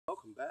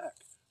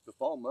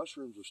fall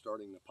mushrooms are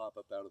starting to pop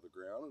up out of the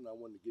ground, and I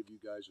wanted to give you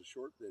guys a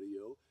short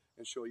video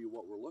and show you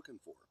what we're looking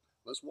for.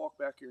 Let's walk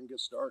back here and get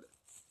started.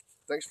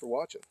 Thanks for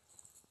watching.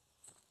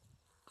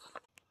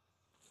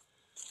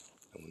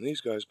 And when these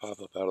guys pop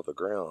up out of the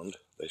ground,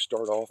 they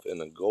start off in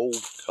a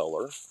gold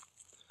color. Let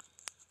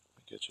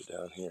me get you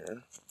down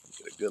here,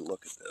 get a good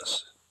look at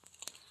this.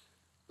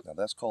 Now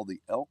that's called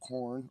the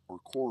elkhorn or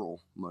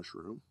coral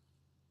mushroom.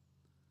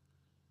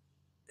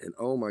 And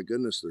oh my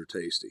goodness, they're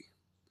tasty.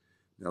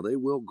 Now they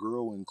will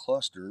grow in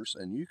clusters,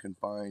 and you can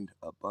find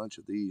a bunch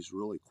of these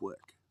really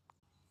quick.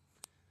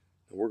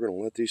 And we're going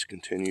to let these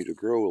continue to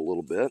grow a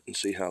little bit and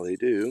see how they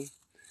do.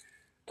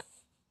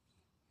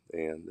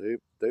 And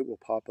they will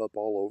pop up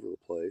all over the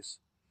place.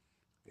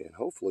 And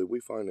hopefully we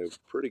find a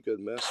pretty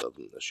good mess of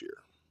them this year.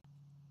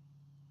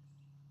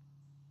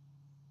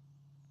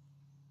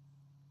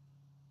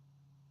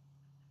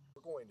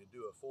 We're going to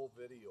do a full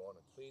video on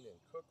a clean and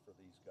cook for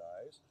these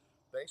guys.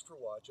 Thanks for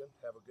watching.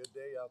 Have a good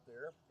day out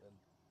there, and